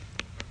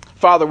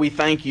Father, we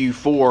thank you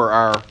for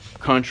our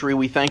country.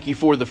 We thank you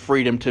for the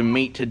freedom to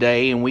meet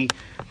today. And we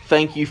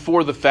thank you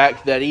for the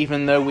fact that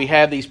even though we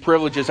have these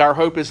privileges, our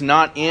hope is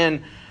not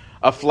in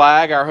a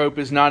flag. Our hope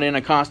is not in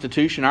a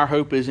constitution. Our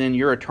hope is in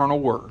your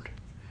eternal word.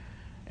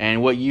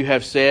 And what you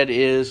have said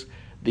is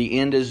the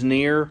end is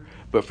near.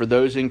 But for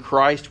those in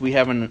Christ, we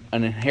have an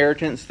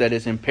inheritance that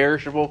is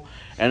imperishable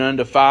and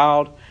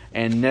undefiled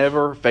and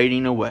never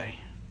fading away.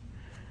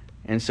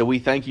 And so we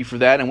thank you for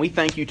that. And we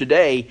thank you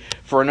today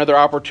for another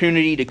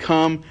opportunity to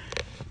come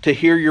to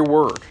hear your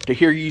word, to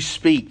hear you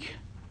speak.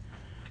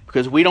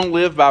 Because we don't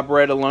live by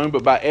bread alone,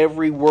 but by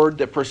every word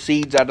that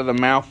proceeds out of the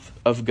mouth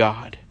of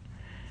God.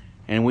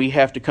 And we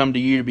have to come to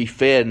you to be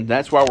fed, and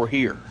that's why we're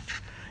here.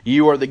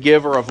 You are the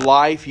giver of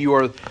life. You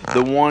are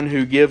the one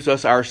who gives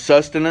us our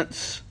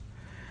sustenance.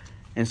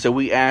 And so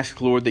we ask,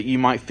 Lord, that you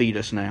might feed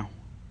us now.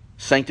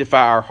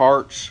 Sanctify our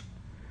hearts.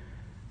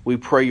 We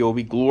pray you'll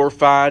be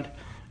glorified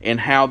in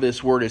how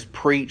this word is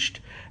preached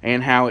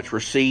and how it's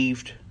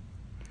received.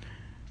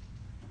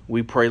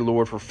 We pray,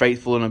 Lord, for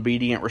faithful and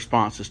obedient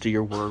responses to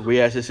your word. We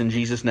ask this in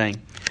Jesus'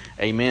 name.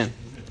 Amen.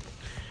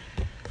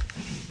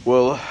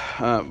 Well,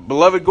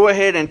 beloved, go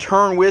ahead and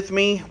turn with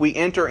me. We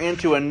enter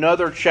into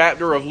another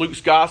chapter of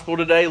Luke's Gospel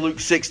today, Luke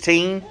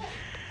 16.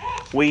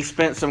 We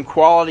spent some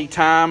quality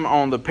time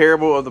on the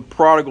parable of the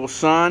prodigal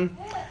son.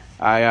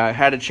 I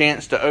had a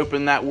chance to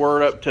open that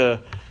word up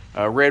to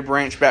Red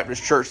Branch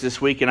Baptist Church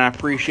this week, and I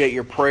appreciate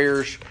your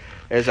prayers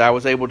as I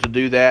was able to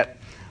do that.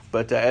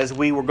 But as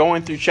we were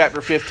going through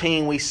chapter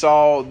 15, we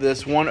saw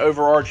this one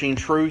overarching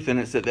truth, and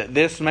it's that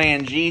this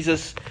man,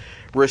 Jesus,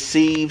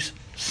 receives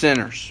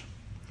sinners.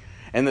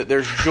 And that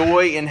there's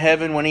joy in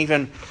heaven when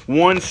even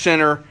one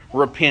sinner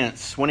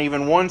repents, when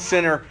even one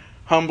sinner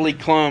humbly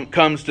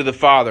comes to the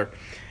Father.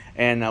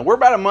 And we're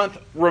about a month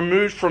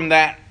removed from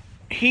that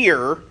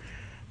here,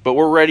 but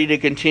we're ready to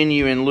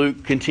continue in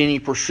Luke,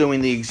 continue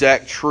pursuing the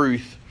exact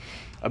truth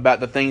about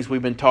the things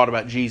we've been taught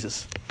about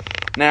Jesus.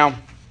 Now,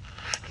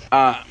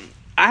 I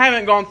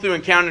haven't gone through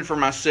and counted for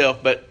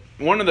myself, but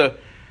one of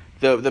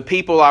the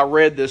people I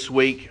read this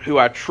week who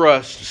I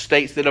trust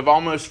states that of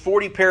almost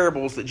 40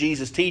 parables that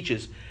Jesus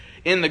teaches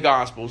in the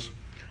Gospels,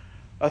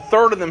 a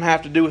third of them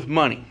have to do with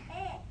money.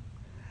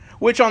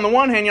 Which on the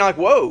one hand, you're like,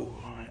 whoa,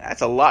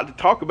 that's a lot to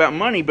talk about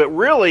money. But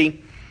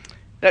really,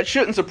 that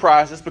shouldn't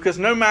surprise us, because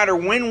no matter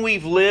when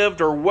we've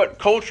lived or what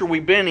culture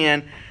we've been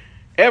in,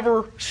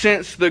 ever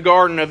since the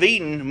Garden of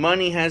Eden,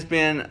 money has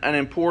been an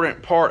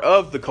important part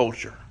of the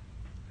culture.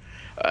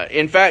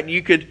 In fact,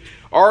 you could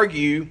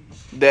argue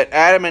that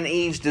Adam and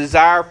Eve's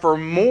desire for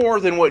more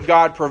than what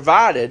God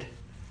provided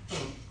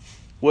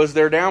was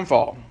their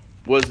downfall,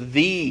 was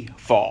the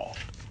fall.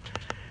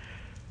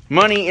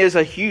 Money is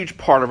a huge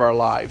part of our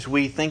lives.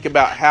 We think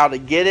about how to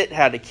get it,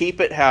 how to keep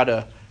it, how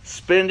to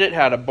spend it,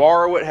 how to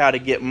borrow it, how to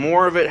get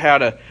more of it, how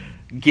to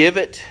give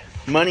it.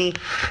 Money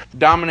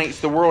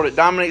dominates the world. It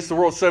dominates the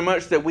world so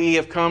much that we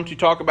have come to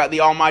talk about the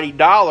almighty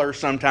dollar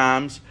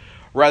sometimes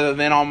rather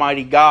than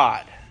almighty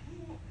God.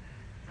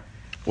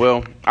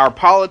 Well, our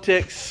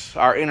politics,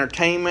 our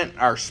entertainment,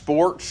 our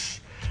sports,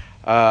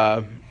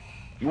 we're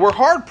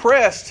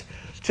hard-pressed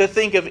to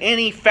think of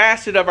any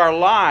facet of our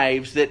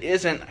lives that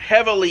isn't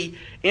heavily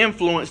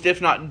influenced,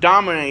 if not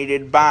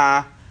dominated,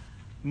 by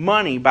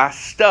money, by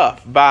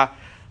stuff, by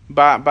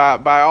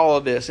all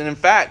of this. And in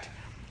fact,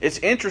 it's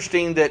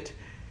interesting that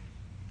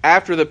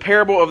after the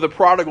parable of the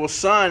prodigal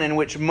son, in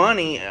which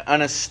money,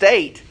 an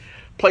estate,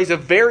 plays a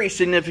very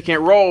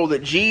significant role,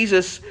 that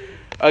Jesus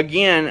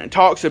again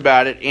talks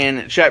about it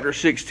in chapter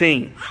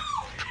 16.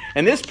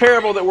 And this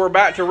parable that we're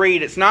about to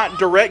read, it's not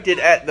directed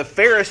at the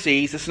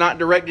Pharisees, it's not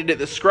directed at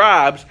the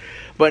scribes,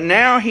 but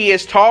now he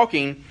is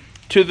talking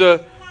to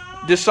the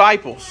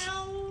disciples.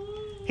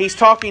 He's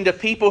talking to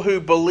people who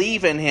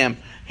believe in him.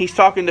 He's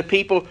talking to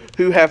people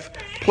who have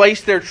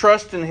placed their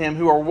trust in him,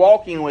 who are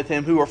walking with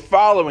him, who are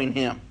following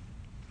him.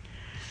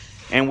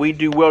 And we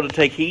do well to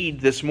take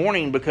heed this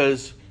morning,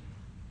 because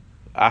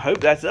I hope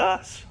that's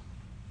us.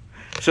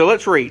 So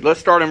let's read. Let's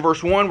start in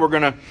verse 1. We're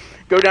going to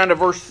go down to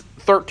verse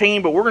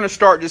 13, but we're going to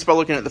start just by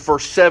looking at the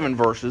first 7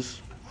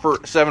 verses,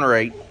 7 or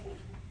 8.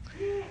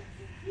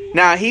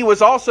 Now he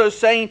was also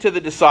saying to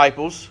the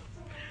disciples,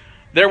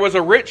 there was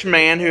a rich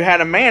man who had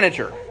a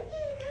manager,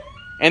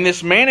 and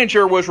this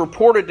manager was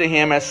reported to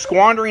him as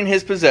squandering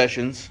his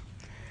possessions.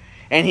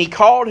 And he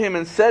called him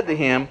and said to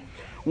him,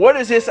 what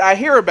is this I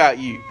hear about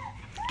you?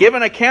 Give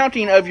an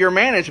accounting of your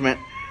management,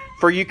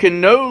 for you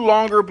can no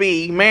longer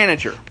be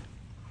manager.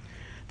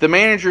 The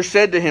manager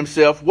said to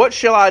himself, what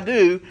shall I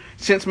do,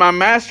 since my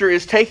master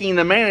is taking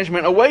the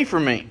management away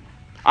from me?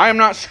 I am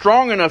not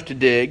strong enough to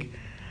dig.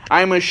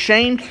 I am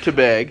ashamed to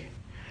beg.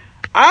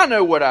 I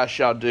know what I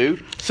shall do,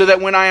 so that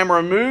when I am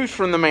removed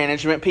from the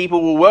management,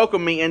 people will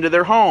welcome me into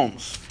their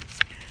homes.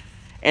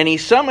 And he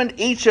summoned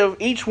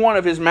each one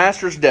of his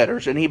master's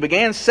debtors, and he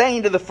began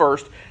saying to the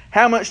first,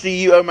 how much do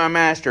you owe my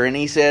master? And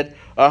he said,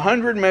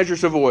 100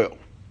 measures of oil.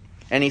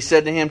 And he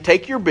said to him,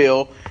 take your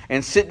bill,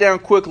 and sit down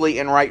quickly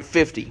and write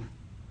 50.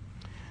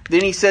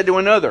 Then he said to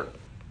another,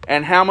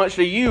 and how much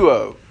do you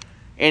owe?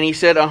 And he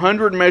said,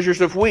 100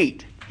 measures of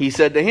wheat. He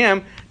said to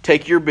him,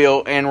 take your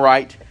bill and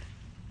write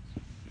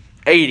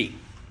 80.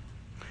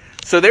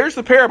 So there's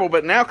the parable,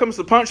 but now comes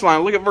the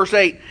punchline. Look at verse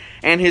 8.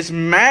 And his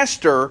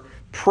master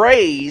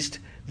praised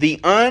the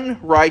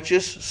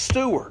unrighteous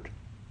steward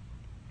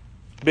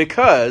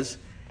because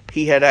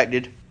he had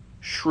acted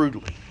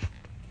shrewdly.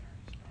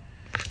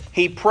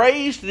 He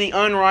praised the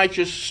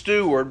unrighteous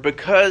steward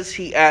because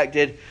he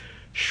acted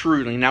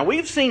shrewdly. Now,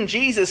 we've seen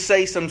Jesus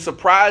say some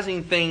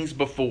surprising things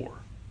before.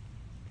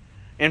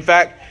 In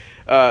fact,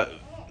 let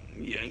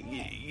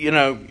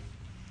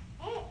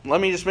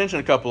me just mention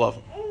a couple of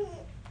them.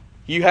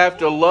 You have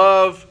to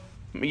love,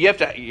 you have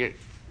to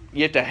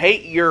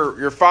hate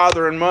your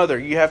father and mother.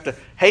 You have to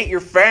hate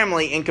your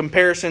family in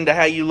comparison to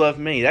how you love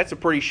me. That's a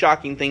pretty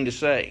shocking thing to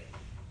say.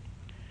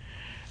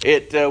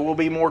 It will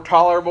be more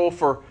tolerable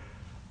for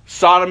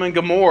Sodom and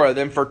Gomorrah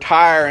than for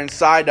Tyre and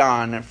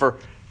Sidon and for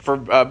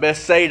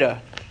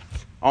Bethsaida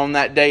on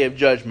that day of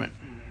judgment.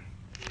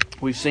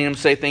 We've seen him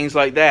say things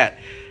like that.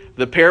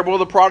 The parable of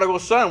the prodigal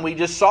son, we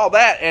just saw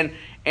that. And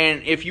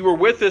if you were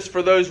with us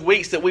for those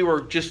weeks that we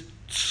were just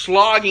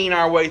slogging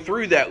our way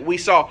through that, we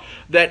saw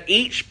that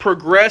each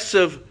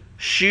progressive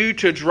shoe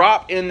to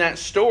drop in that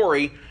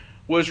story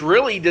was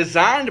really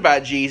designed by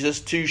Jesus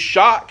to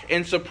shock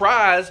and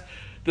surprise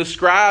the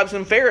scribes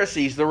and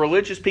Pharisees, the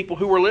religious people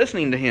who were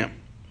listening to him.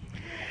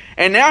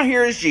 And now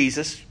here is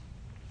Jesus.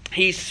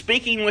 He's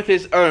speaking with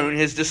his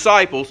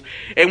disciples,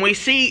 and we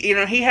see,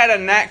 he had a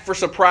knack for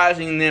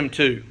surprising them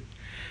too,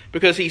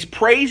 because he's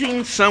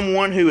praising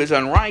someone who is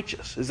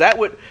unrighteous.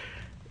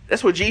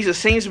 That's what Jesus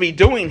seems to be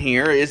doing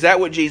here. Is that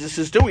what Jesus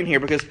is doing here?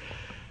 Because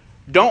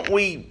don't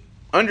we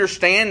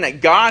understand that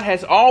God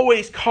has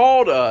always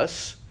called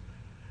us,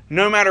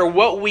 no matter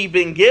what we've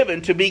been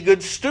given, to be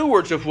good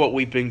stewards of what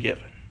we've been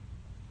given?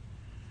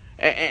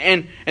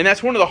 And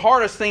that's one of the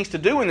hardest things to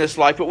do in this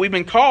life, but we've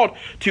been called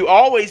to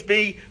always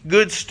be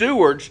good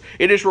stewards.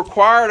 It is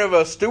required of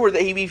a steward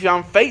that he be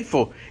found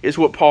faithful, is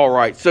what Paul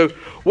writes. So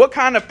what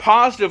kind of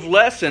positive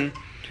lesson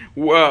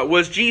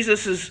was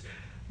Jesus'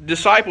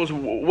 disciples,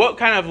 what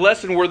kind of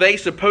lesson were they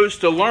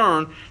supposed to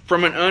learn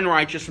from an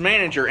unrighteous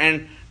manager?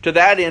 And to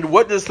that end,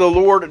 what does the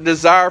Lord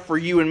desire for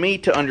you and me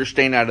to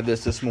understand out of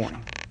this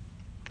morning?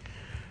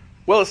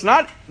 Well, it's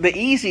not the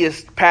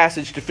easiest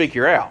passage to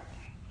figure out.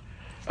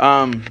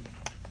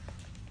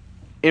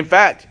 In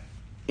fact,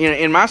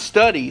 in my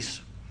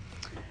studies,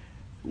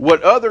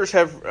 what others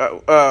have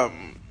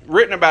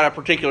written about a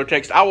particular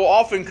text, I will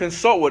often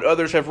consult what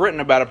others have written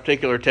about a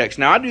particular text.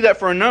 Now, I do that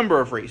for a number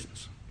of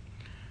reasons.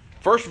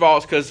 First of all,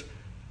 it's because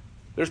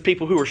there's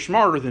people who are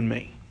smarter than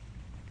me.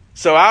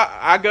 So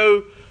I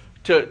go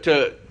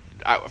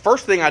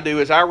first thing I do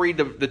is I read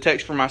the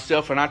text for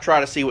myself and I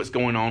try to see what's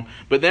going on.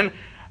 But then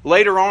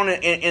later on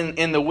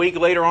in the week,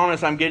 later on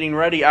as I'm getting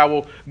ready, I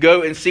will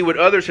go and see what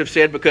others have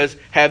said, because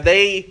have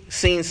they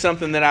seen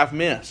something that I've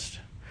missed?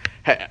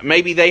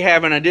 Maybe they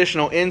have an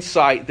additional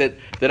insight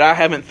that I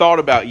haven't thought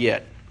about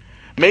yet.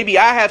 Maybe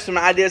I have some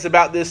ideas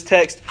about this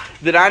text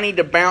that I need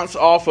to bounce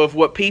off of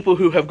what people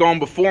who have gone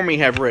before me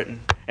have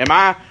written. Am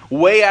I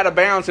way out of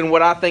bounds in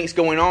what I think is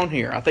going on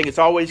here? I think it's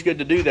always good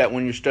to do that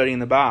when you're studying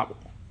the Bible,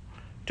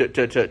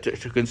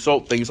 to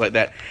consult things like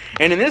that.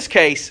 And in this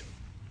case,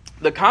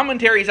 the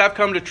commentaries I've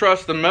come to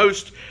trust the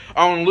most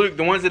on Luke,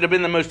 the ones that have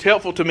been the most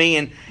helpful to me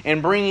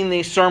in bringing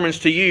these sermons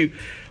to you,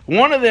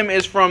 one of them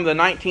is from the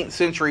 19th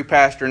century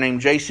pastor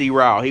named J.C.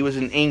 Ryle. He was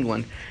in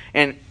England.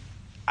 And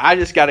I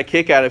just got a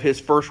kick out of his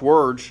first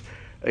words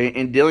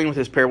in dealing with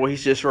this parable. He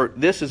just wrote,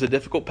 "This is a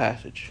difficult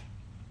passage."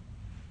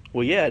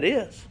 Well, yeah, it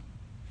is.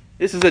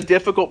 This is a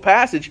difficult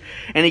passage.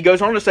 And he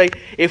goes on to say,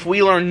 if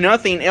we learn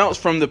nothing else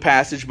from the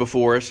passage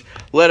before us,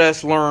 let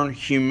us learn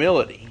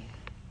humility.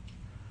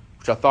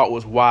 Which I thought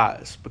was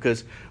wise,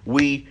 because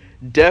we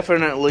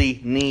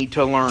definitely need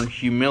to learn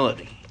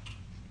humility.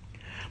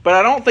 But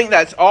I don't think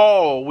that's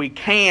all we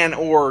can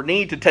or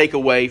need to take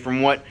away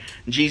from what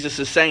Jesus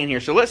is saying here.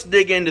 So let's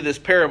dig into this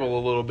parable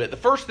a little bit. The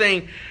first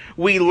thing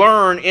we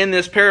learn in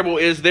this parable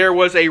is there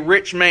was a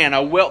rich man,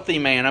 a wealthy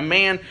man, a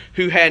man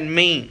who had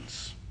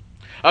means.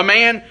 A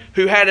man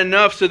who had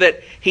enough so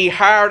that he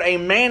hired a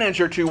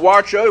manager to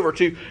watch over,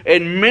 to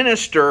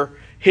administer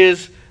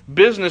his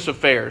business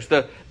affairs.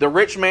 The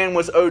rich man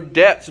was owed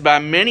debts by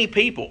many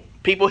people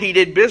he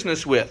did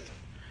business with.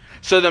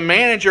 So the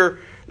manager,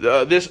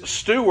 this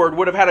steward,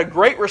 would have had a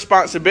great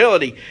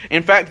responsibility.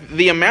 In fact,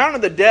 the amount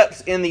of the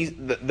debts in these,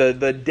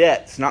 the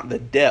debts, not the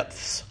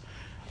depths,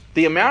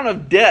 the amount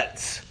of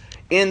debts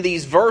in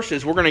these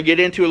verses, we're going to get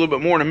into a little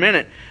bit more in a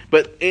minute,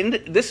 but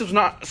this was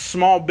not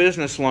small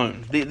business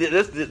loans.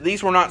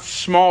 These were not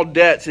small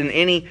debts in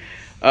any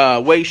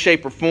way,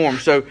 shape, or form.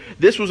 So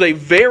this was a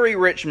very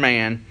rich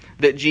man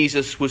that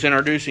Jesus was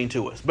introducing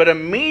to us. But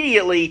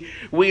immediately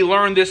we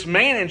learn this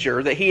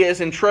manager that he has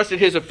entrusted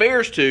his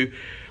affairs to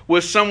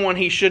was someone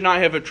he should not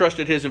have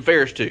entrusted his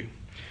affairs to.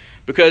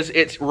 Because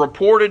it's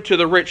reported to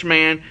the rich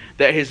man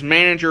that his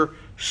manager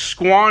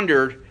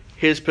squandered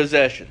his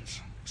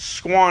possessions.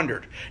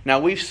 Squandered. Now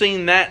we've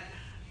seen that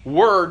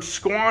word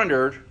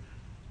squandered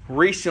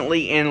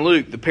recently in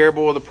Luke, the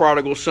parable of the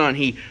prodigal son.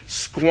 He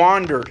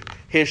squandered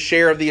his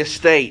share of the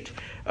estate.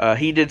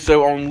 He did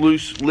so on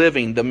loose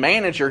living. The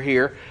manager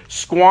here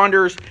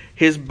squanders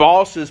his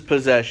boss's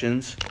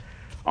possessions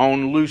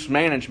on loose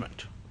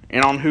management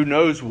and on who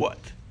knows what.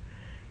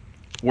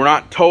 We're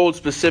not told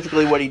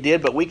specifically what he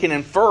did, but we can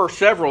infer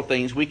several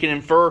things. We can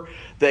infer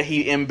that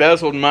he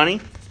embezzled money.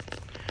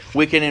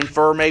 We can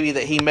infer maybe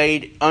that he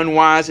made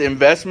unwise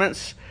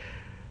investments,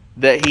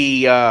 that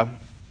he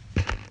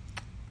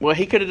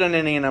could have done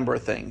any number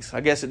of things.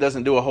 I guess it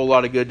doesn't do a whole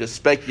lot of good to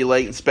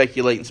speculate and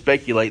speculate and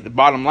speculate. The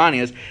bottom line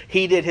is,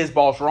 he did his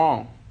boss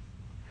wrong.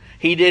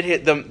 He did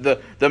hit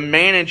the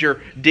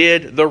manager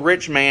did the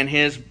rich man,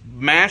 his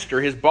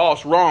master, his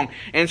boss, wrong.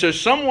 And so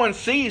someone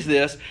sees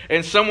this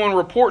and someone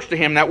reports to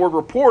him. That word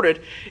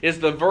reported is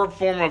the verb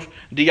form of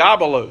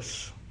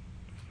diabolos.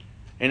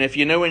 And if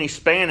you know any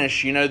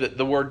Spanish, you know that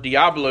the word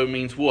diablo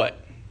means what?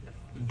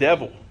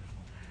 Devil.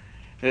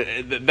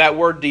 That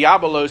word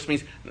diabolos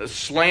means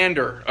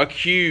slander,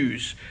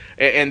 accuse.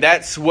 And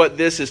that's what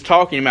this is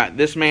talking about.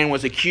 This man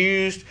was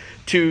accused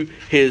to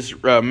his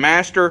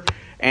master.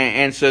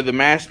 And so the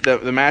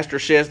master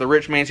says, the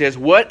rich man says,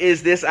 "What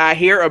is this I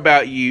hear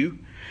about you?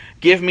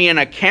 Give me an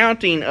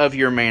accounting of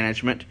your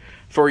management,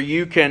 for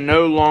you can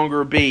no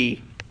longer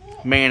be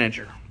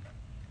manager."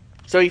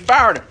 So he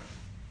fired him.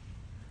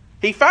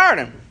 He fired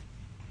him.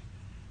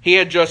 He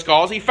had just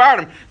cause. He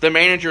fired him. The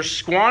manager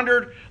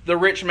squandered the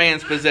rich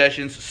man's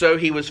possessions, so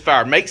he was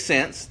fired. Makes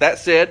sense. That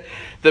said,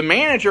 the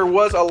manager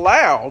was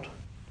allowed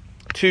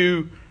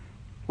to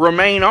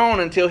remain on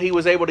until he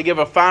was able to give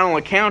a final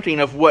accounting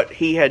of what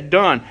he had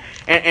done.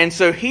 And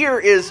so here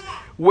is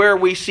where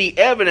we see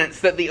evidence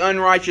that the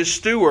unrighteous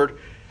steward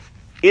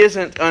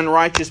isn't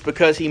unrighteous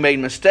because he made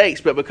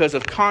mistakes, but because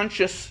of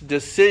conscious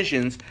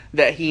decisions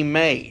that he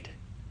made.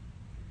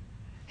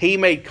 He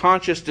made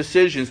conscious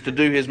decisions to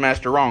do his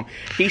master wrong.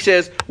 He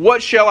says,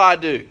 "What shall I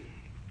do?"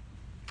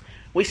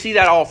 We see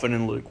that often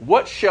in Luke.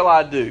 What shall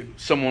I do?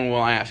 Someone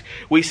will ask.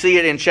 We see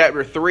it in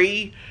chapter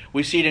 3.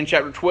 We see it in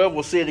chapter 12.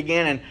 We'll see it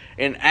again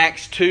in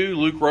Acts 2.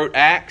 Luke wrote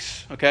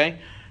Acts. Okay?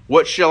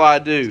 What shall I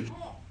do?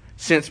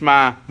 Since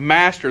my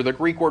master, the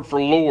Greek word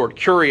for Lord,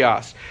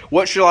 kurios.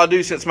 What shall I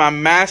do since my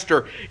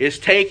master is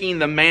taking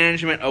the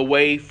management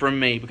away from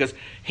me? Because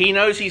he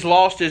knows he's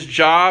lost his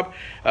job.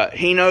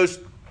 He knows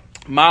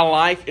my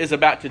life is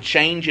about to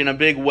change in a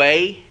big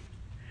way.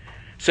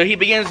 So he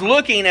begins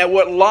looking at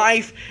what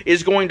life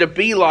is going to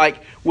be like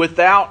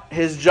without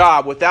his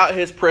job, without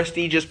his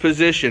prestigious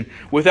position,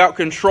 without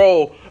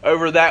control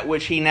over that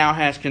which he now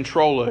has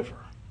control over.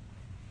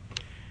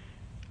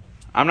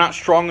 "I'm not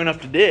strong enough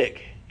to dig,"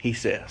 he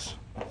says.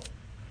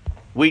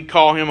 We'd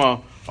call him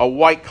a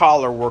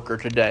white-collar worker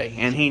today,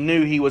 and he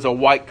knew he was a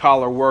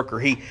white-collar worker.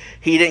 He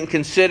didn't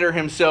consider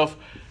himself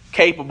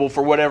capable,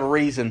 for whatever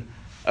reason,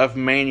 of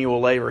manual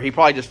labor. He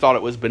probably just thought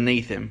it was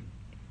beneath him.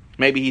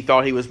 Maybe he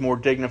thought he was more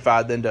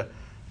dignified than to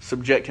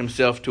subject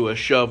himself to a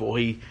shovel.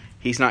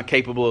 He's not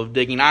capable of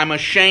digging. "I'm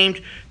ashamed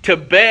to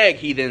beg,"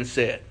 he then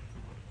said.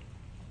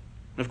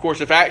 Of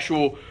course, if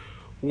actual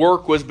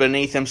work was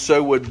beneath him,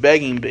 so would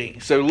begging be.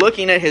 So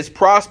looking at his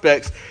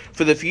prospects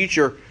for the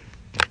future,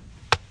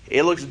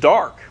 it looks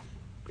dark.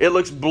 It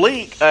looks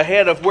bleak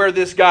ahead of where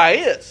this guy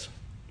is.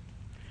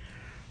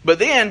 But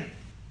then,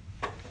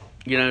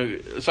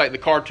 it's like the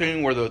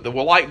cartoon where the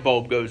light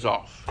bulb goes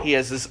off. He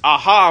has this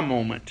aha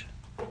moment.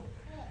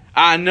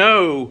 "I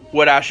know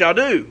what I shall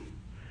do,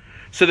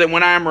 so that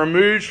when I am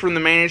removed from the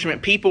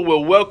management, people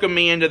will welcome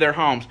me into their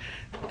homes."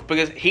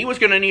 Because he was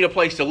going to need a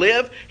place to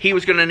live. He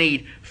was going to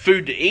need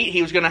food to eat.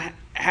 He was going to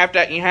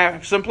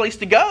have some place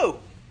to go.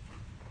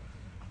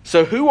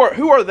 So who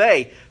are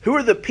they? Who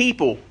are the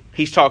people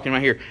he's talking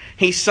about here?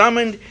 He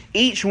summoned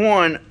each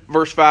one,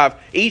 verse 5,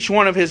 each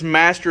one of his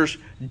master's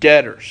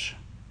debtors.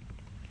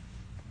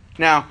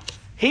 Now,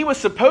 he was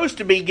supposed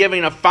to be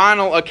giving a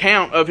final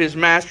account of his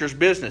master's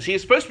business. He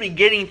was supposed to be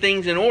getting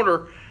things in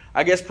order,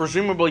 I guess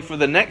presumably for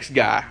the next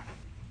guy,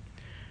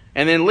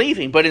 and then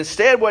leaving. But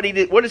instead, what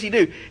does he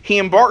do? He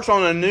embarks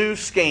on a new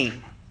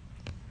scheme.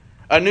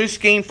 A new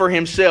scheme for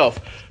himself,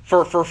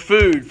 for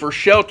food, for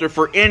shelter,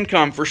 for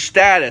income, for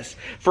status,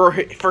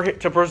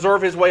 to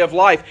preserve his way of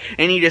life.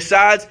 And he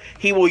decides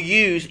he will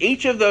use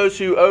each of those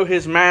who owe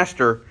his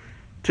master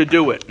to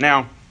do it.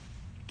 Now,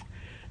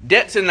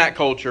 debts in that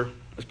culture,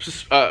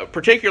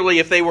 particularly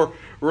if they were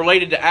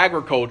related to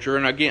agriculture,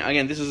 and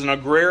again, this is an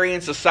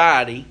agrarian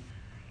society,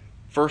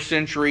 first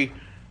century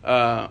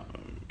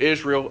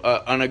Israel,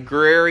 an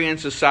agrarian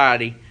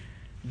society.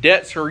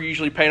 Debts are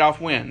usually paid off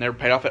when? They're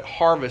paid off at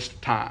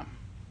harvest time,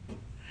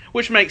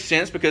 which makes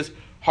sense because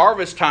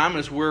harvest time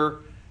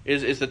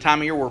is the time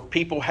of year where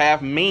people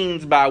have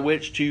means by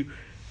which to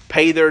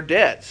pay their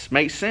debts.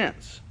 Makes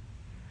sense.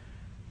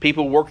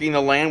 People working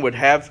the land would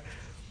have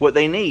what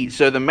they need.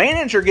 So the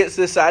manager gets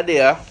this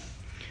idea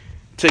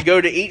to go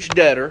to each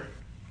debtor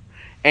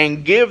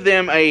and give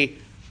them a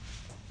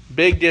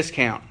big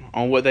discount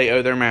on what they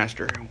owe their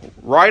master.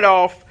 Write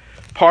off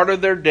part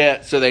of their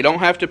debt so they don't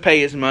have to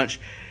pay as much.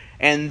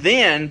 And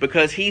then,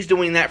 because he's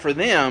doing that for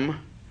them,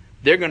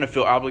 they're going to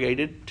feel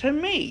obligated to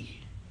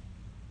me.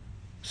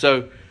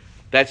 So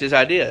that's his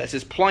idea. That's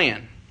his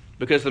plan.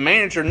 Because the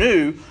manager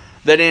knew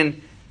that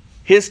in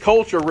his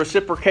culture,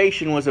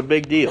 reciprocation was a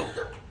big deal.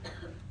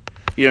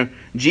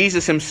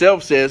 Jesus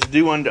himself says,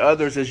 do unto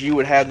others as you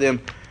would have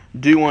them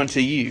do unto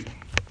you.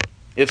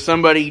 If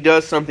somebody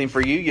does something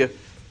for you,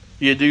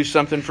 you do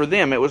something for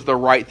them. It was the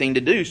right thing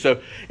to do.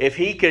 So if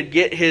he could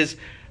get his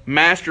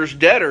master's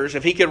debtors,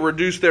 if he could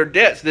reduce their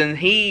debts, then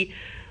he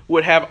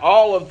would have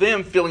all of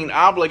them feeling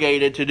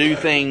obligated to do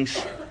things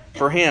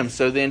for him.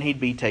 So then he'd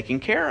be taken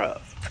care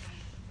of.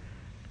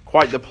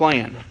 Quite the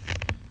plan.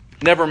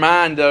 Never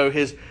mind, though,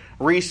 his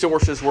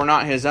resources were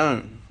not his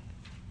own.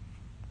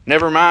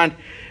 Never mind,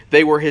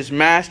 they were his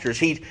master's.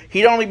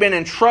 He'd only been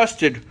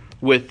entrusted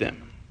with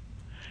them.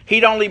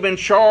 He'd only been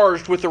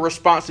charged with the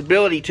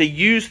responsibility to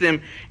use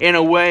them in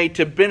a way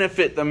to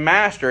benefit the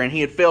master, and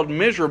he had failed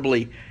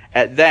miserably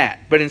at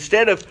that. But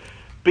instead of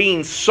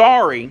being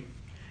sorry,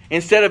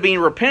 instead of being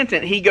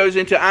repentant, he goes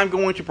into, I'm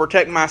going to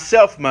protect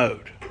myself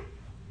mode.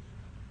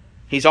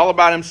 He's all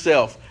about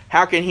himself.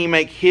 How can he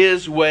make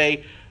his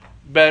way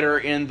better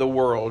in the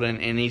world?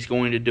 And he's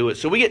going to do it.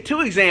 So we get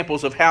two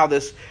examples of how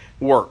this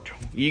worked.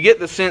 You get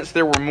the sense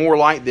there were more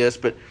like this,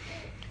 but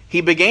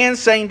he began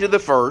saying to the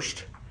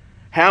first,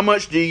 how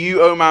much do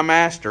you owe my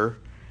master?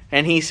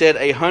 And he said,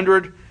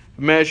 100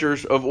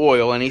 measures of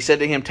oil. And he said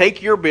to him,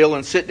 take your bill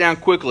and sit down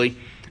quickly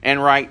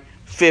and write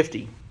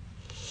 50.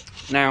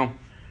 Now,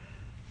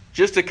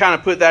 just to kind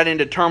of put that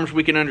into terms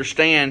we can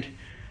understand,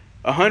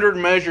 100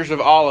 measures of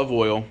olive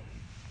oil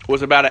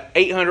was about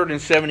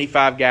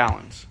 875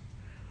 gallons,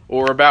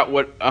 or about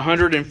what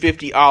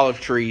 150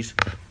 olive trees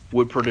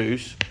would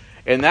produce.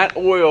 And that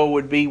oil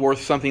would be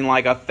worth something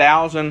like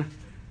 1,000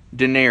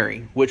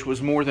 denarii, which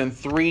was more than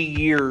 3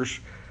 years'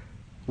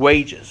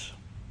 wages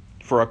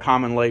for a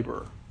common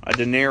laborer. A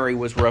denarii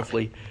was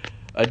roughly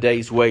a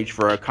day's wage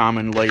for a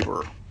common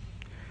laborer.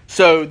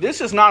 So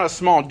this is not a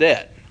small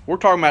debt. We're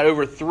talking about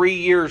over 3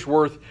 years'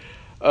 worth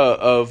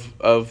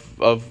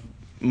of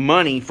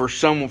money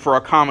for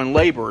a common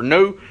laborer.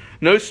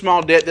 No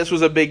small debt. This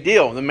was a big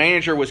deal. The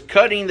manager was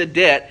cutting the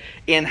debt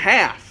in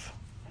half.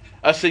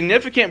 A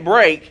significant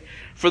break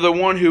for the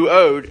one who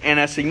owed, and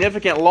a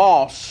significant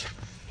loss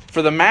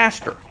for the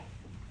master.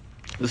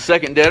 The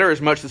second debtor is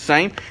much the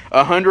same.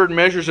 100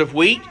 measures of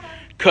wheat,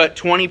 cut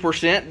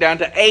 20% down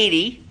to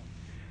 80.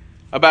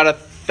 About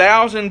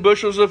 1,000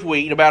 bushels of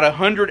wheat, about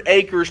 100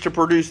 acres to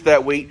produce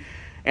that wheat,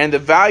 and the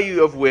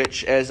value of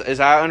which, as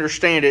I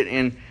understand it,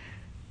 and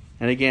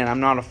again,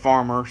 I'm not a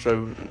farmer,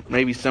 so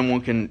maybe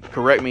someone can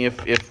correct me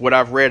if what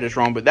I've read is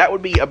wrong, but that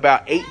would be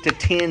about 8 to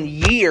 10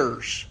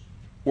 years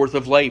worth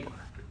of labor.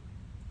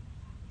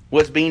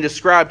 What's being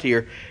described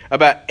here,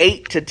 about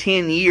 8 to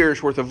 10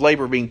 years worth of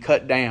labor being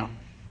cut down.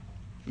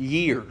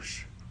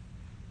 Years.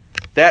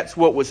 That's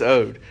what was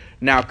owed,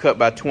 now cut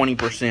by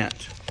 20%.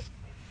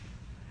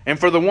 And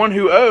for the one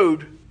who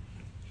owed,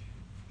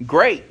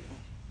 great.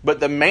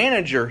 But the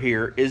manager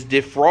here is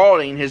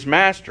defrauding his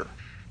master.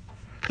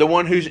 The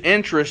one whose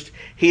interest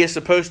he is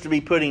supposed to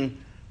be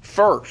putting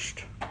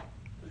first.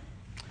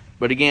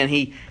 But again,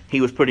 he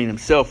was putting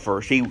himself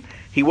first.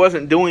 He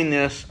wasn't doing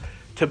this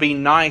to be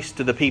nice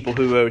to the people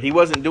who owed. He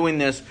wasn't doing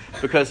this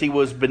because he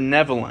was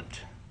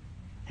benevolent.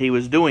 He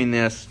was doing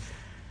this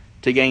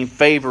to gain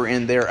favor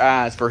in their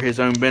eyes for his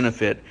own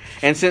benefit.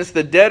 And since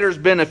the debtors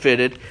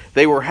benefited,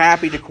 they were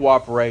happy to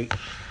cooperate,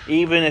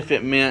 even if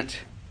it meant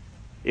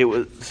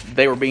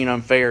they were being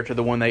unfair to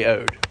the one they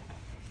owed.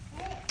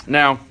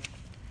 Now,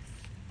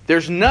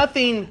 there's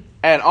nothing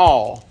at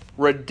all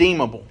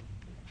redeemable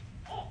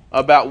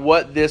about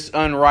what this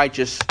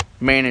unrighteous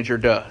manager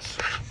does.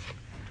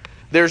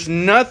 There's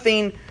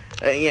nothing.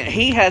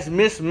 He has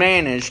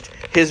mismanaged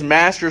his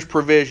master's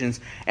provisions,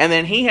 and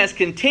then he has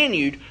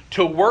continued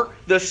to work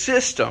the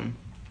system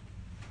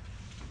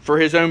for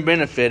his own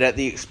benefit at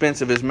the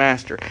expense of his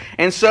master.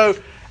 And so,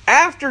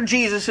 after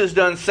Jesus is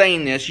done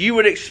saying this, you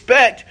would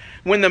expect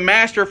when the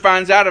master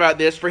finds out about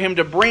this for him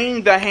to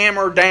bring the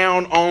hammer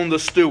down on the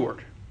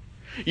steward.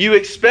 You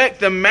expect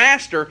the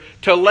master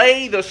to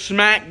lay the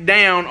smack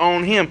down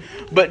on him.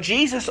 But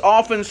Jesus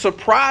often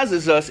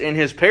surprises us in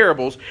his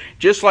parables,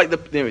 just like the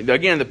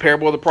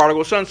parable of the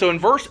prodigal son. So in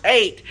verse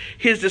 8,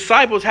 his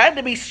disciples had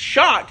to be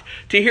shocked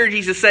to hear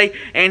Jesus say,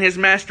 and his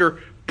master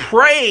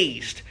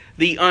praised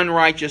the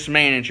unrighteous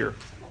manager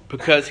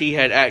because he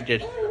had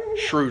acted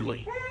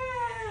shrewdly.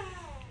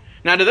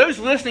 Now, to those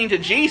listening to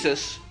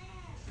Jesus,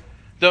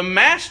 the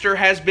master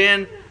has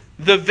been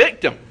the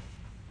victim.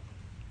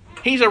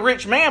 He's a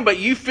rich man, but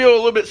you feel a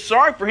little bit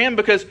sorry for him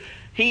because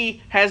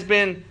he has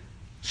been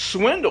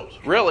swindled,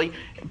 really.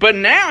 But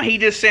now he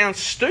just sounds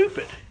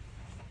stupid.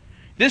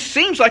 This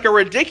seems like a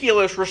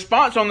ridiculous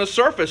response on the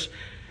surface.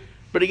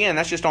 But again,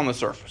 that's just on the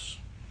surface.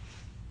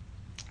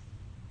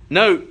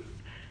 Note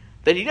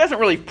that he doesn't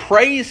really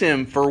praise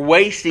him for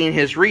wasting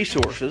his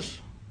resources.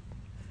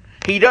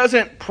 He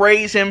doesn't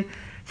praise him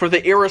for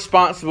the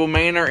irresponsible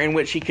manner in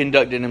which he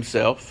conducted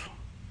himself.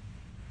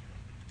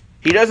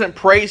 He doesn't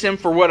praise him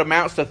for what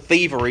amounts to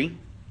thievery.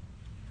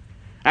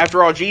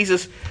 After all,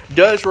 Jesus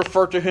does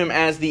refer to him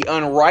as the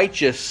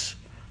unrighteous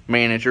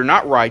manager,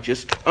 not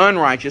righteous,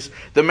 unrighteous.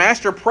 The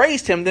master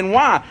praised him. Then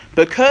why?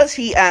 Because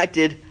he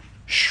acted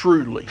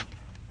shrewdly.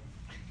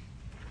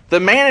 The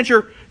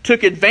manager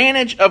took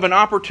advantage of an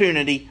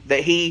opportunity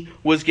that he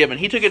was given.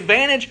 He took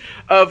advantage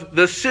of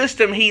the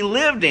system he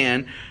lived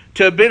in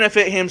to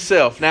benefit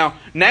himself.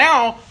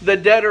 Now the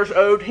debtors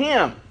owed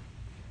him.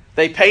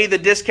 They paid the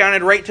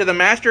discounted rate to the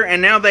master,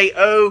 and now they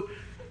owe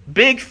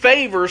big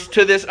favors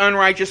to this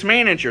unrighteous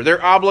manager.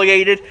 They're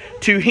obligated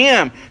to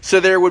him. So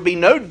there would be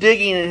no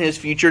digging in his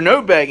future,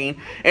 no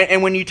begging.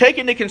 And when you take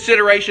into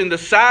consideration the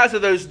size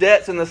of those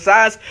debts and the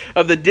size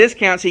of the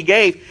discounts he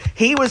gave,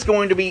 he was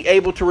going to be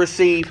able to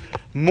receive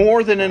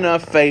more than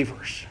enough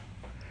favors.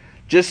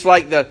 Just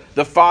like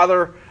the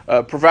father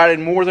provided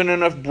more than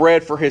enough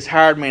bread for his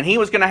hired man, he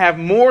was going to have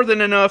more than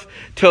enough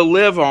to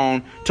live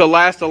on to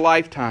last a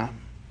lifetime.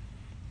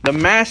 The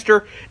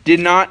master did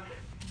not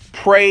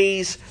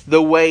praise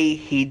the way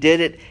he did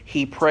it.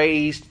 He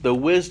praised the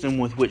wisdom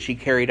with which he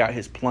carried out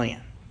his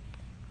plan.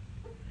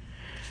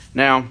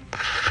 Now,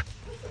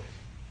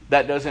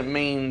 that doesn't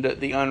mean that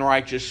the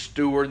unrighteous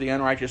steward, the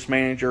unrighteous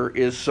manager,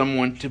 is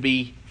someone to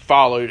be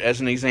followed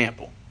as an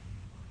example.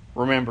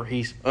 Remember,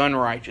 he's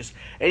unrighteous.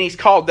 And he's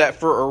called that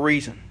for a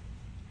reason.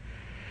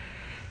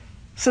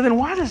 So then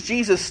why does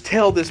Jesus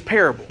tell this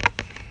parable?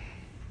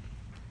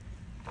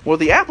 Well,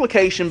 the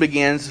application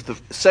begins the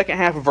second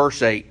half of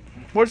verse 8.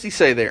 What does he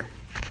say there?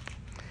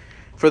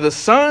 For the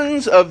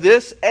sons of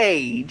this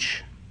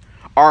age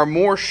are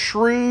more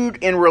shrewd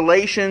in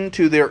relation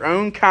to their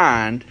own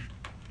kind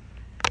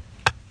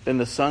than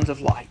the sons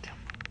of light.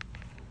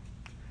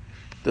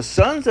 The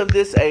sons of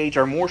this age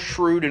are more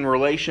shrewd in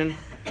relation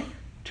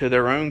to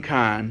their own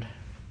kind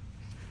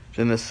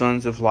than the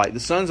sons of light. The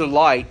sons of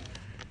light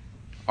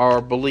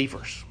are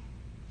believers,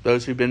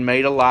 those who've been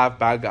made alive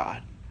by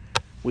God.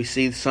 We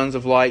see the sons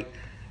of light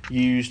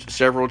used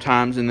several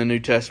times in the New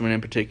Testament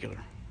in particular.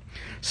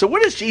 So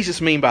what does Jesus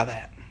mean by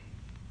that?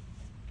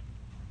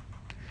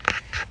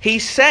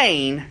 He's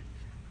saying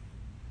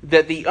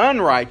that the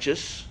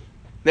unrighteous,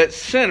 that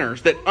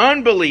sinners, that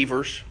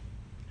unbelievers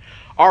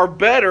are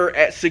better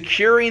at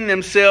securing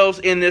themselves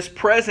in this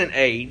present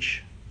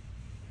age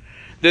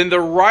than the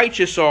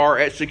righteous are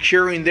at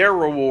securing their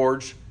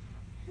rewards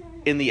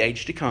in the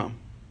age to come.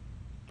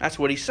 That's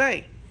what he's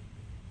saying.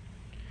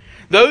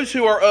 Those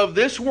who are of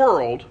this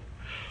world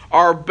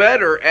are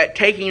better at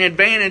taking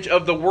advantage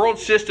of the world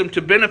system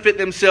to benefit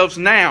themselves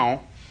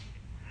now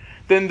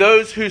than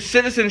those whose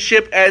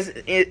citizenship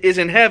is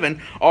in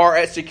heaven are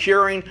at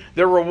securing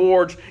their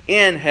rewards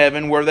in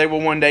heaven where they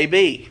will one day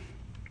be.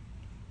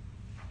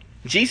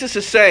 Jesus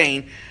is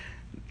saying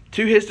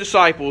to his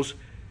disciples,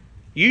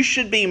 you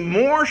should be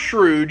more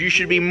shrewd, you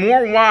should be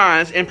more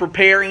wise in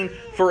preparing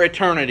for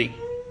eternity.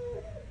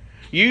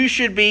 You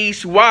should be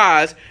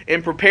wise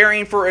in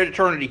preparing for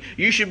eternity.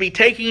 You should be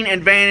taking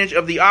advantage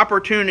of the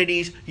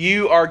opportunities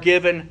you are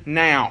given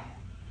now.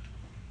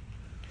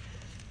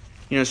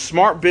 You know,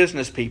 smart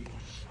business people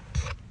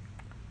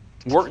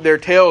work their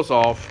tails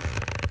off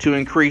to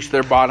increase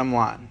their bottom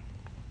line.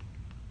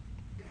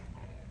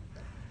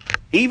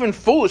 Even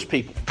foolish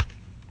people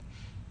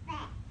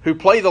who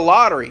play the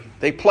lottery,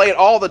 they play it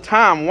all the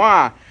time.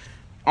 Why?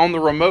 On the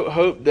remote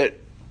hope that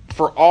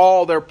for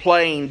all they're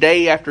playing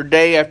day after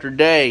day after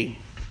day,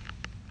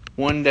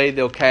 one day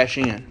they'll cash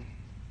in.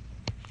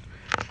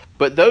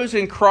 But those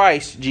in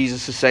Christ,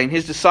 Jesus is saying,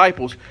 his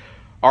disciples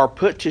are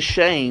put to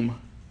shame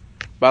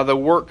by the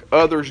work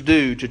others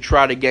do to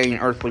try to gain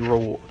earthly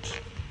rewards.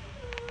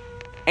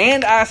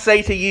 And I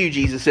say to you,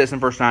 Jesus says in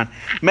verse 9,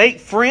 make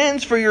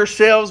friends for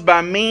yourselves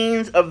by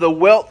means of the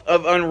wealth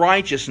of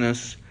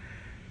unrighteousness,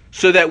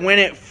 so that when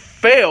it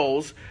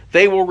fails,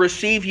 they will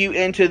receive you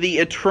into the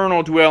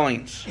eternal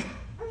dwellings.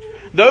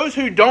 Those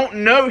who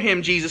don't know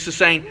him, Jesus is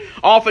saying,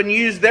 often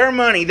use their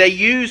money. They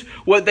use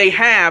what they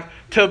have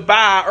to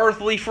buy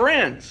earthly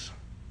friends.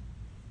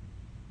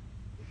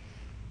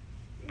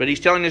 But he's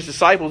telling his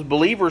disciples,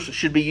 believers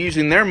should be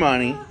using their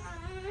money,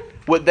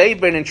 what they've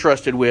been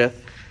entrusted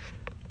with,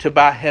 to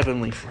buy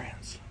heavenly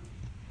friends.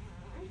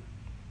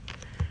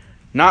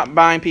 Not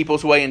buying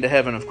people's way into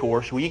heaven, of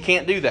course. Well, you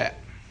can't do that.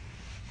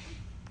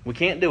 We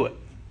can't do it.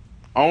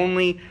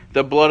 Only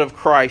the blood of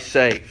Christ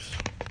saves.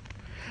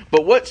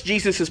 But what's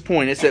Jesus'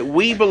 point? It's that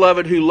we,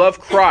 beloved, who love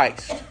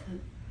Christ,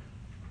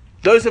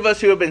 those of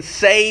us who have been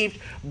saved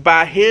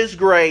by his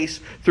grace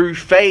through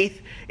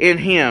faith in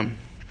him,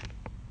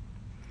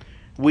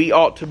 we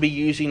ought to be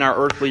using our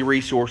earthly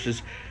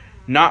resources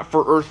not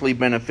for earthly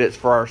benefits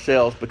for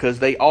ourselves, because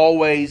they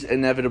always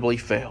inevitably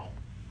fail.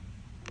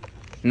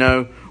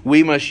 No,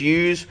 we must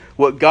use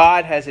what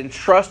God has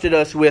entrusted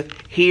us with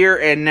here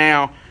and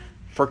now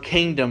for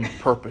kingdom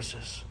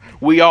purposes.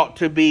 We ought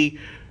to be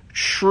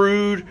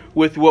shrewd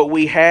with what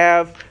we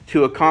have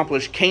to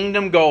accomplish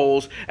kingdom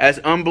goals as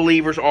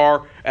unbelievers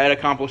are at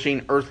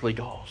accomplishing earthly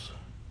goals.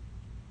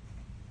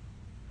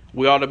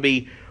 We ought to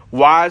be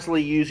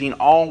wisely using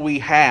all we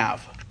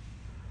have,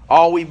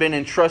 all we've been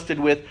entrusted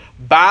with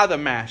by the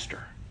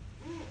Master,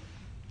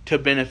 to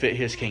benefit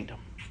his kingdom.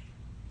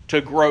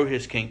 to grow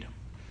His kingdom,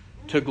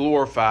 to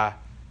glorify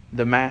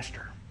the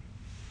Master.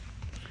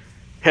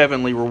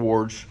 Heavenly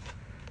rewards,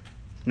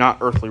 not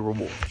earthly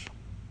rewards.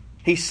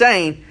 He's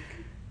saying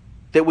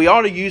that we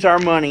ought to use our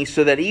money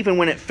so that even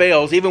when it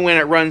fails, even when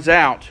it runs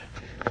out,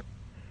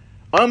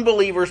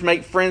 unbelievers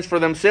make friends for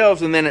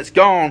themselves and then it's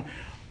gone.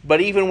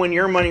 But even when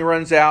your money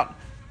runs out,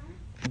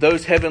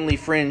 those heavenly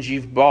friends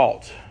you've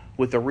bought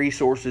with the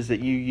resources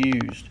that you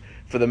used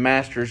for the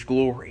Master's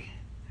glory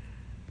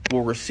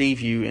will receive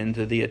you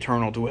into the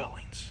eternal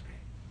dwellings.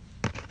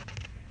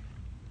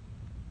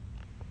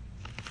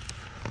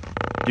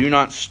 Do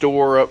not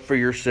store up for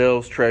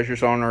yourselves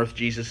treasures on earth,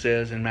 Jesus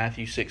says in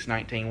Matthew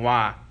 6:19.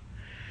 Why?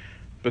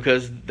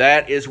 Because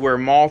that is where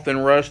moth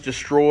and rust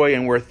destroy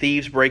and where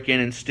thieves break in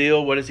and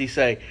steal. What does He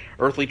say?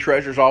 Earthly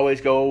treasures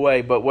always go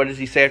away. But what does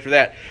He say after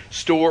that?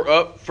 Store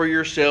up for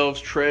yourselves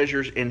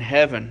treasures in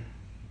heaven,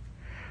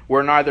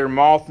 where neither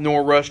moth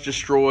nor rust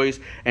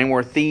destroys and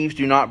where thieves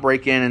do not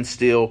break in and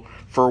steal.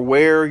 For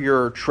where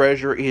your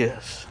treasure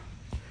is,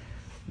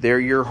 there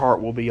your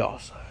heart will be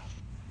also.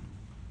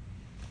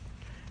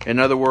 In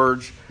other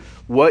words,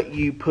 what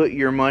you put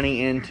your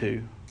money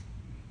into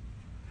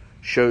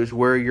shows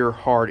where your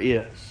heart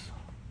is.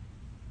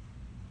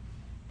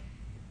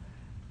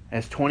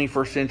 As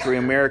 21st century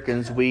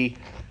Americans,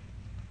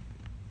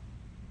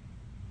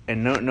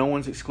 and no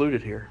one's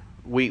excluded here,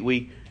 we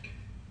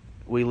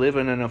live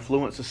in an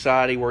affluent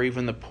society where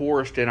even the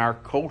poorest in our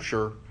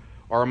culture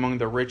are among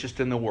the richest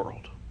in the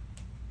world.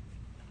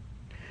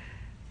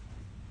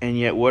 And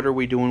yet, what are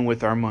we doing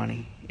with our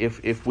money?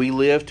 If we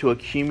live to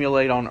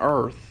accumulate on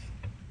earth,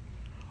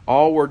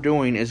 all we're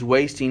doing is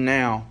wasting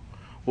now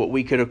what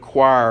we could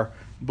acquire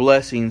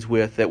blessings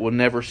with that will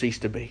never cease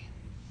to be.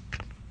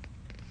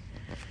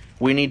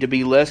 We need to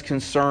be less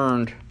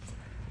concerned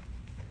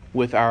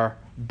with our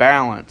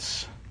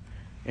balance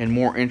and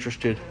more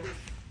interested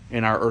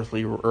in our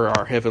earthly or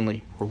our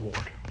heavenly reward,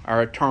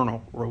 our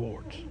eternal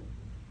rewards.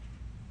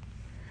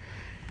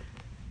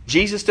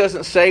 Jesus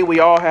doesn't say we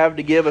all have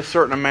to give a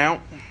certain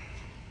amount.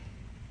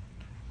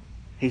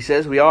 He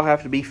says we all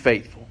have to be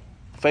faithful.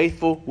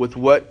 Faithful with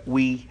what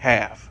we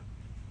have.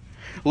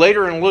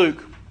 Later in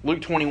Luke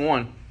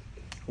 21,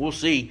 we'll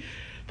see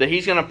that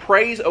He's going to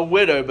praise a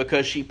widow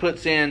because she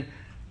puts in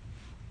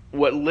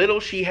what little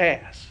she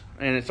has,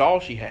 and it's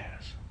all she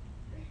has,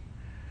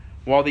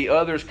 while the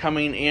others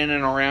coming in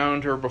and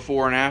around her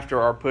before and after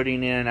are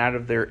putting in out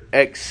of their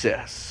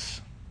excess.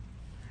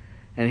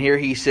 And here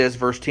He says,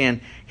 verse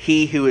 10,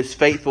 He who is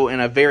faithful in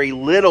a very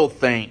little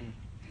thing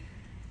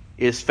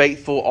is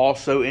faithful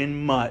also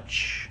in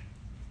much.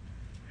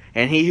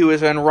 And he who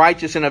is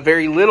unrighteous in a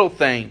very little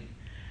thing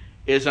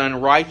is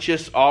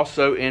unrighteous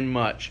also in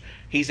much.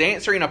 He's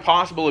answering a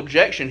possible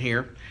objection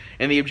here.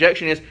 And the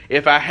objection is,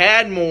 if I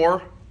had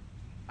more,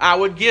 I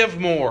would give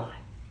more.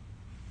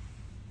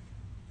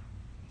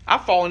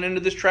 I've fallen into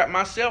this trap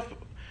myself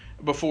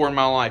before in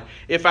my life.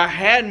 If I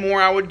had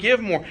more, I would give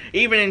more.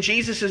 Even in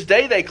Jesus'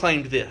 day, they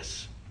claimed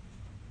this.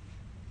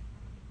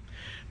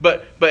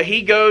 But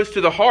He goes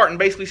to the heart and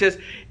basically says,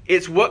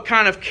 it's what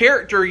kind of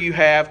character you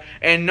have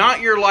and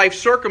not your life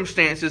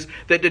circumstances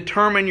that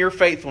determine your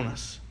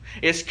faithfulness.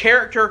 It's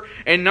character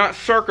and not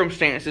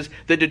circumstances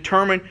that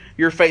determine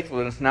your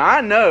faithfulness. Now,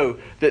 I know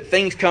that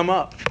things come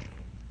up.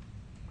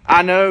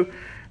 I know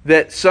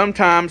that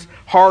sometimes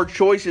hard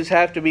choices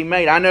have to be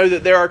made. I know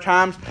that there are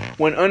times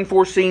when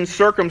unforeseen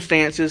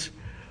circumstances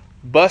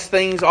bust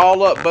things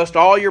all up, bust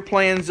all your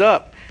plans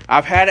up.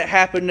 I've had it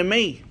happen to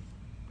me.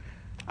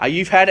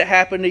 You've had it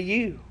happen to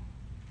you.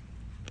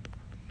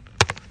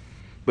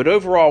 But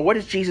overall, what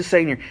is Jesus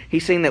saying here?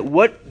 He's saying that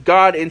what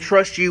God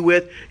entrusts you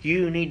with,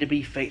 you need to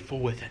be faithful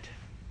with it.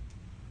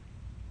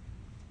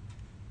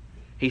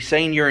 He's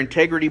saying your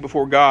integrity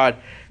before God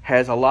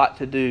has a lot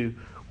to do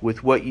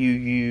with what you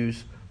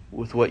use,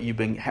 with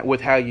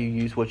how you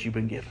use what you've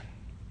been given.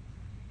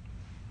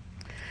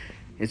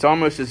 It's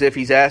almost as if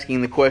He's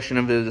asking the question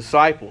of the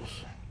disciples: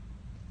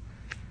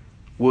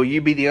 will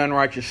you be the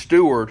unrighteous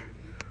steward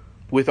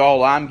with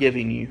all I'm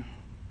giving you,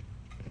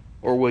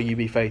 or will you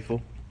be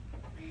faithful?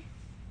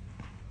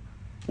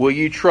 Will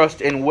you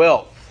trust in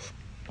wealth,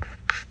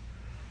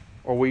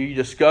 or will you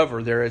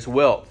discover there is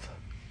wealth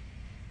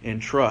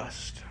in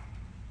trust?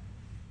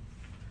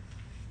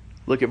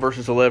 Look at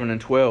verses 11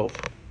 and 12.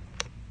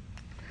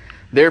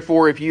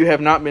 Therefore, if you have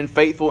not been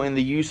faithful in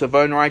the use of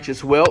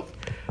unrighteous wealth,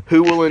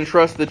 who will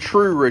entrust the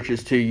true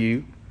riches to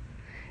you?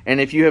 And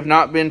if you have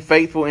not been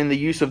faithful in the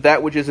use of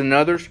that which is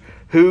another's,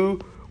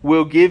 who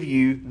will give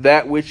you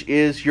that which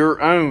is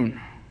your own?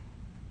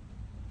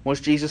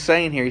 What's Jesus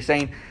saying here? He's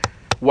saying,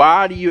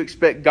 why do you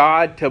expect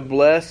God to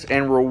bless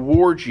and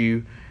reward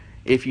you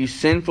if you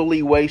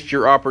sinfully waste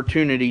your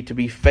opportunity to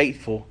be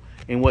faithful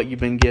in what you've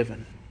been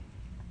given?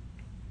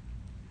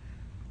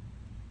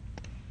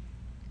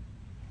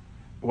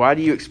 Why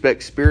do you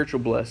expect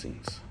spiritual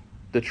blessings,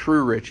 the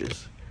true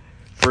riches,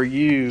 for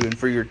you and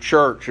for your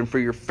church and for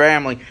your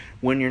family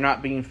when you're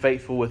not being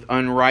faithful with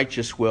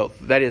unrighteous wealth?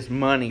 That is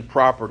money,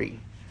 property,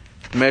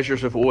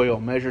 measures of oil,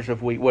 measures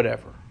of wheat,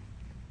 whatever.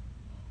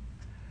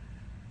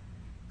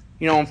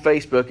 On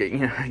Facebook,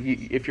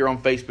 if you're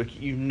on Facebook,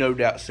 you've no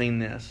doubt seen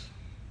this.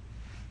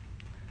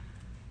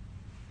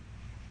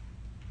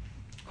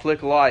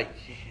 Click like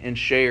and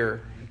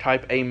share, and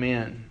type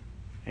amen,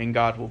 and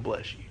God will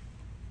bless you.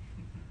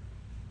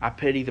 I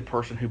pity the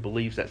person who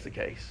believes that's the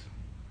case.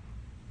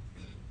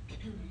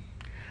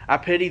 I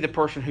pity the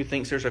person who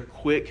thinks there's a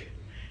quick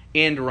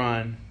end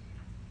run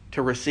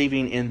to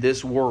receiving in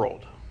this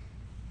world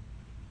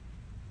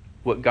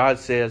what God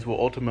says will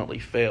ultimately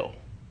fail.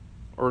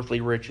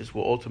 Earthly riches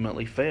will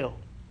ultimately fail.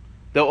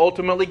 They'll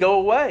ultimately go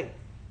away.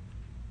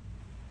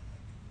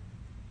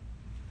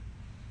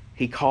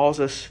 He calls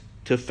us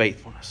to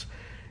faithfulness.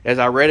 As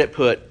I read it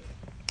put,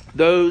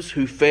 those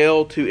who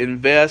fail to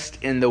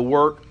invest in the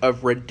work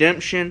of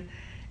redemption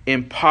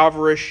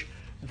impoverish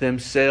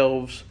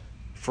themselves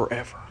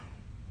forever.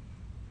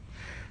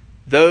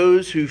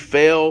 Those who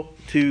fail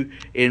to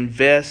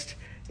invest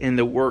in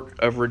the work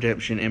of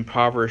redemption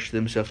impoverish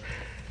themselves.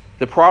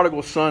 The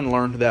prodigal son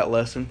learned that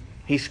lesson.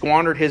 He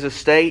squandered his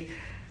estate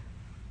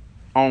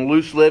on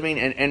loose living,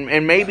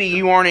 and maybe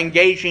you aren't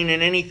engaging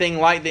in anything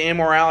like the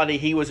immorality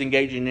he was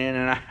engaging in,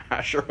 and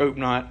I sure hope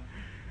not.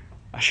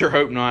 I sure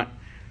hope not.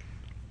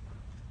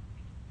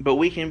 But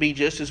we can be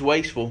just as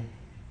wasteful,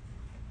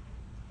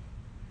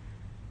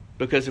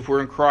 because if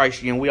we're in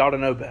Christ, we ought to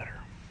know better.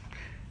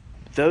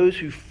 Those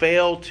who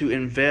fail to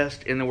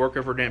invest in the work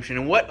of redemption.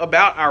 And what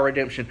about our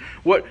redemption?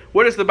 What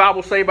does the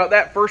Bible say about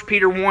that? 1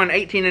 Peter 1,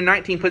 18 and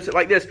 19 puts it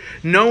like this.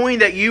 Knowing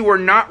that you were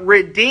not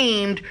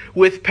redeemed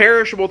with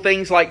perishable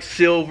things like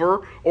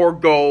silver or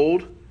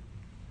gold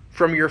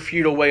from your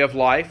futile way of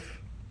life.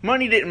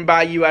 Money didn't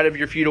buy you out of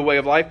your futile way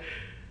of life,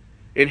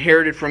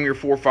 inherited from your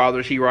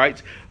forefathers, he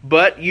writes.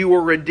 But you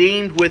were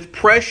redeemed with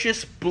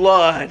precious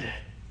blood,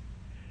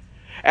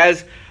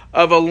 as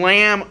of a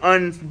lamb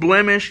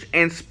unblemished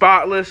and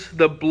spotless,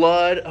 the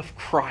blood of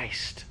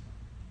Christ.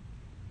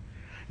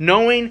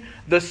 Knowing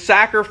the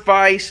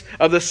sacrifice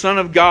of the Son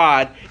of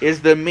God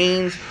is the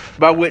means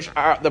by which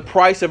the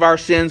price of our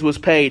sins was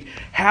paid.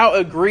 How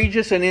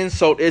egregious an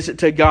insult is it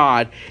to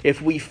God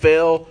if we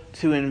fail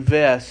to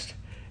invest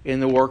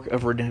in the work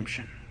of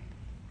redemption?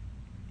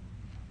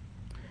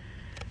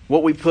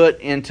 What we put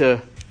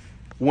into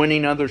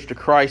winning others to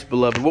Christ,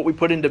 beloved, what we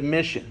put into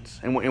missions,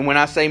 and when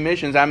I say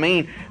missions, I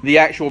mean the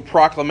actual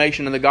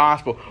proclamation of the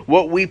gospel.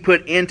 What we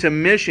put into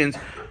missions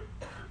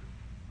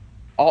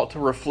ought to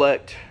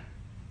reflect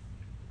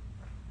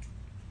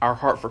our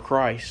heart for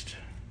Christ.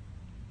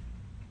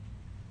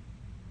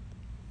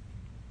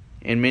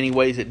 In many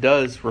ways it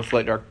does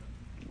reflect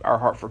our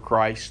heart for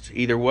Christ.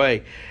 Either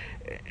way,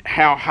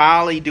 how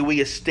highly do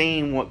we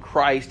esteem what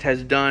Christ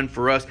has done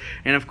for us?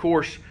 And of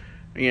course,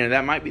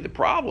 that might be the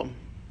problem.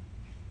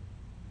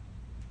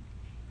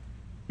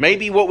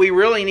 Maybe what we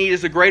really need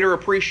is a greater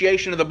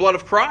appreciation of the blood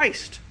of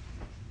Christ.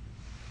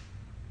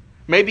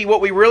 Maybe what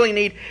we really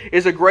need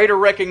is a greater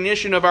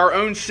recognition of our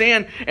own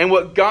sin and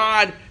what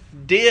God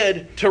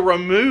did to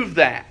remove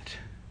that.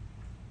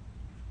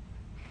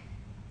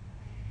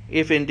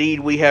 If indeed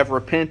we have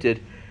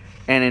repented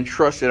and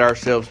entrusted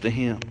ourselves to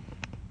Him.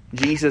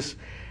 Jesus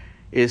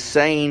is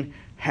saying,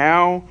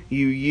 how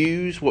you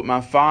use what my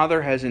Father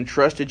has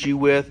entrusted you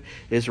with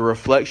is a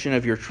reflection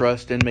of your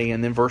trust in me.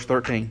 And then verse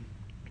 13.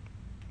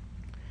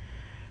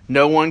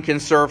 No one can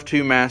serve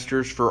two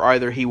masters, for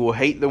either he will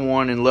hate the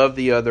one and love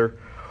the other,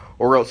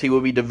 or else he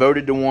will be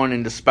devoted to one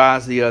and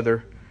despise the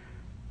other.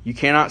 You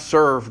cannot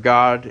serve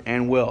God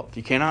and wealth.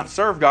 You cannot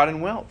serve God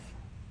and wealth.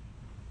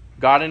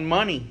 God and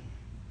money.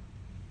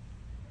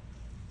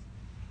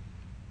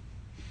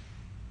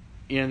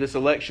 This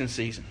election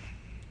season,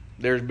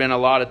 there's been a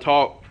lot of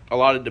talk, a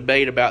lot of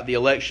debate about the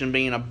election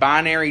being a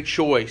binary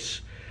choice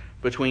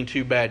between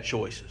two bad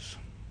choices.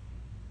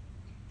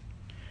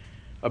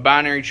 A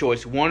binary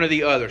choice, one or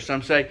the other.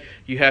 Some say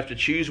you have to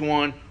choose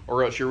one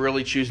or else you're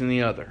really choosing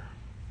the other.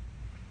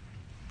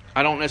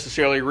 I don't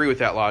necessarily agree with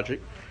that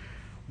logic.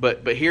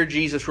 But here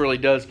Jesus really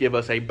does give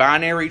us a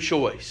binary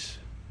choice.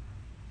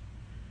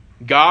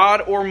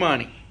 God or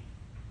money.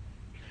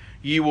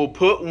 You will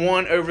put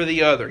one over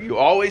the other. You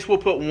always will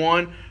put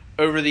one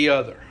over the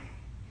other.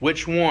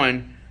 Which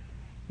one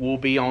will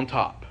be on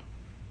top?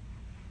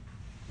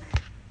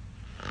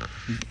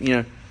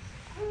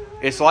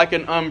 It's like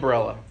an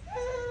umbrella.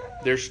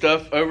 There's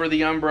stuff over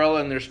the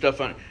umbrella and there's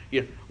stuff on.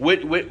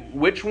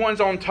 Which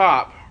one's on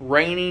top,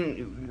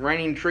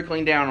 raining,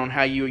 trickling down on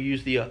how you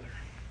use the other?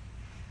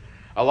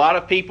 A lot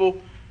of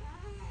people,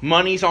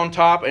 money's on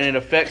top and it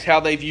affects how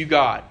they view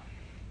God.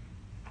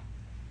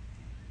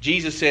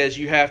 Jesus says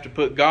you have to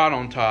put God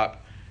on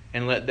top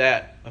and let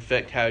that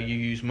affect how you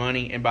use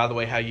money. And by the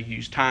way, how you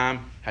use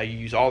time, how you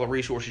use all the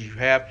resources you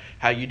have,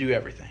 how you do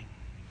everything.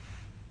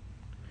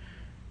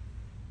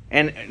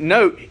 And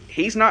note,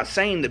 he's not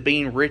saying that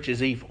being rich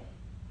is evil.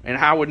 And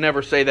I would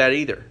never say that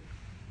either.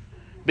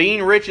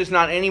 Being rich is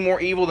not any more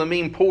evil than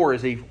being poor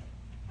is evil.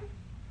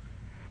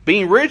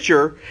 Being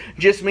richer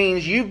just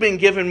means you've been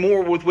given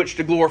more with which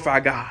to glorify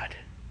God.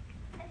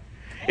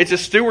 It's a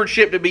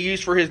stewardship to be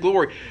used for His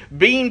glory.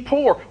 Being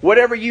poor,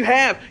 whatever you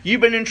have,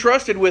 you've been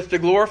entrusted with to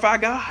glorify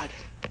God.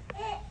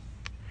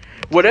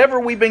 Whatever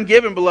we've been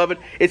given, beloved,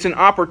 it's an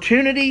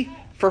opportunity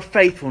for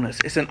faithfulness.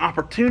 It's an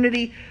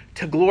opportunity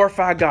to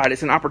glorify God.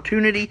 It's an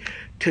opportunity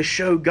to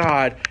show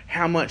God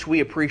how much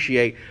we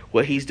appreciate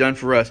what He's done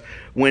for us.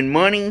 When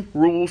money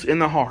rules in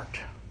the heart,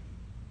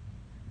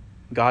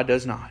 God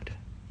does not.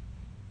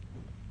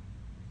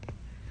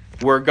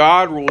 Where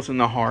God rules in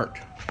the heart,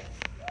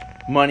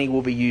 money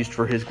will be used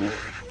for His glory.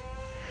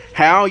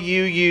 How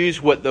you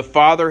use what the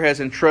Father has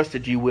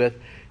entrusted you with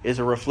is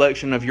a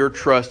reflection of your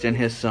trust in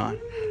His Son.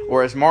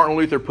 Or as Martin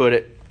Luther put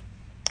it,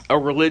 a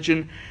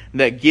religion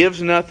that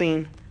gives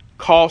nothing,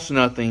 costs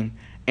nothing,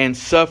 and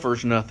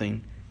suffers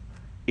nothing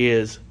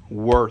is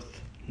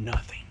worth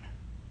nothing.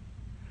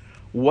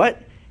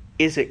 What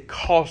is it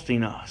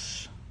costing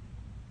us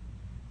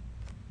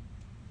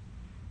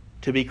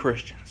to be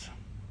Christians?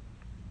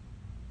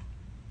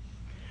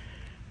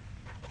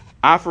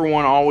 I, for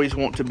one, always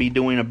want to be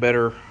doing a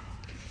better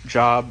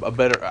job,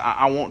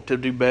 I want to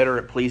do better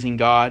at pleasing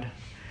God,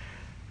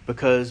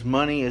 because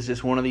money is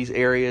just one of these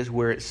areas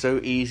where it's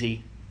so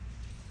easy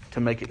to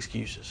make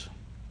excuses.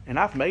 And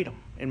I've made them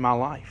in my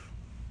life.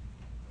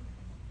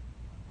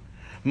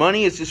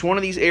 Money is just one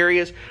of these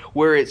areas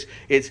where it's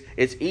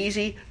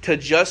easy to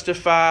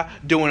justify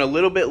doing a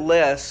little bit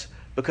less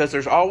because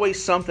there's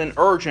always something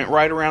urgent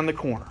right around the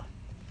corner.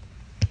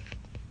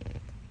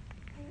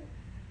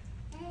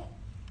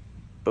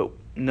 But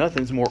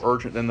nothing's more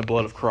urgent than the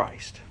blood of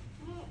Christ.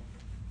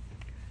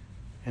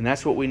 And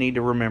that's what we need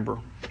to remember.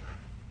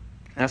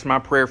 That's my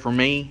prayer for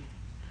me.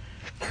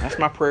 That's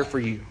my prayer for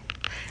you.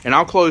 And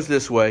I'll close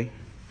this way.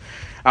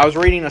 I was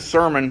reading a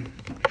sermon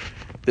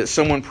that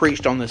someone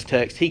preached on this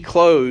text. He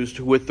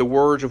closed with the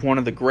words of one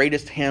of the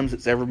greatest hymns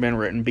that's ever been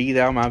written, "Be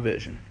Thou My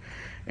Vision."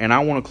 And I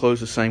want to close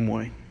the same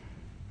way.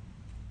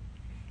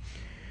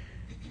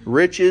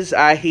 Riches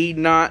I heed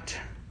not,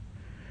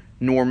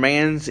 nor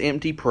man's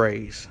empty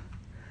praise.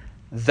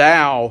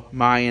 Thou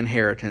my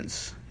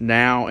inheritance,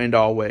 now and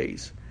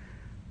always.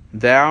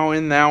 Thou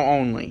and Thou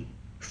only,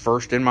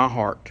 first in my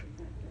heart.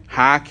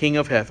 High King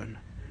of heaven,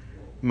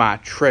 my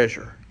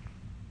treasure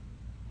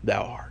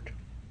Thou art.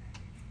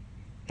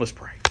 Let's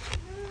pray.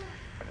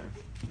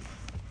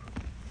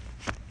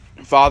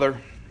 Father,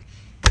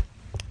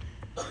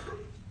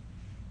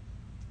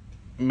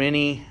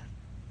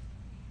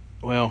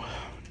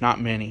 not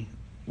many.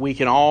 We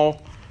can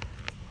all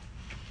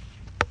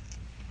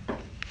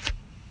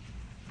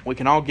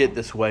get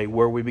this way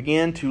where we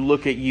begin to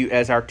look at you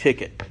as our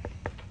ticket.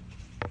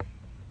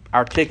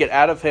 Our ticket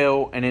out of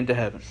hell and into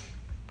heaven.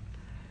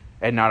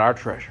 And not our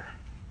treasure.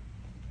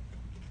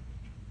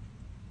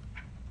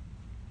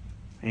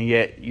 And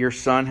yet your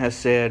Son has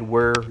said,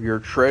 where your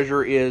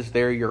treasure is,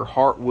 there your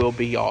heart will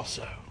be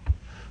also.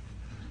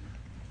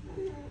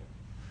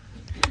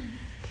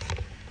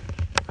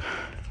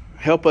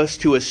 Help us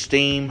to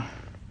esteem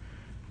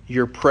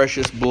your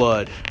precious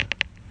blood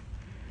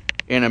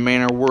in a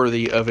manner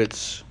worthy of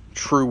its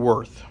true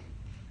worth.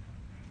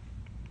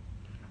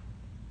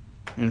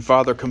 And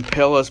Father,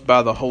 compel us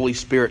by the Holy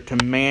Spirit to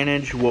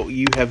manage what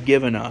you have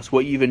given us,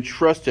 what you've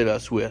entrusted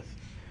us with.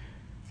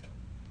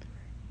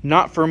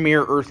 Not for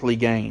mere earthly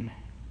gain.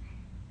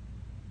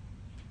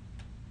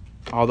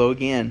 Although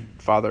again,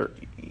 Father,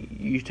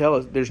 you tell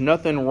us there's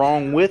nothing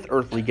wrong with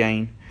earthly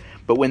gain.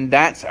 But when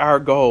that's our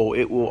goal,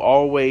 it will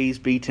always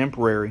be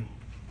temporary.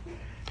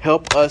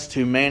 Help us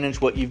to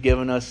manage what you've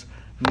given us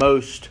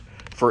most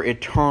for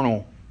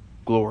eternal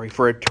glory,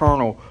 for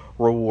eternal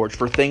rewards,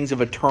 for things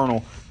of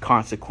eternal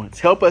consequence.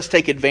 Help us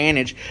take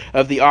advantage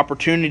of the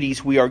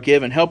opportunities we are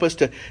given. Help us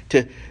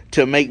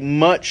to make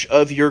much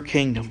of your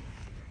kingdom.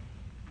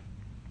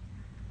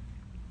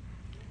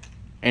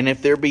 And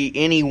if there be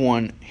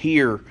anyone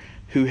here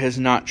who has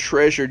not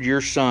treasured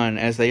your Son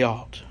as they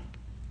ought,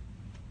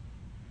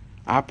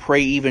 I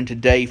pray even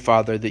today,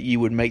 Father, that you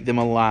would make them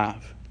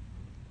alive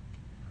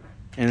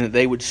and that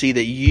they would see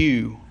that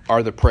you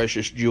are the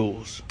precious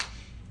jewels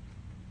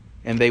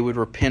and they would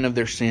repent of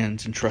their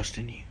sins and trust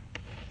in you.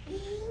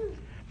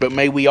 But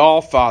may we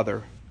all,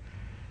 Father,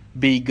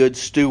 be good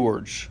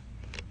stewards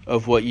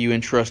of what you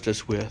entrust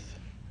us with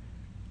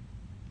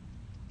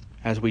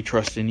as we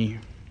trust in you.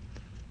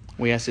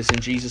 We ask this in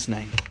Jesus'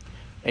 name.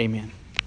 Amen.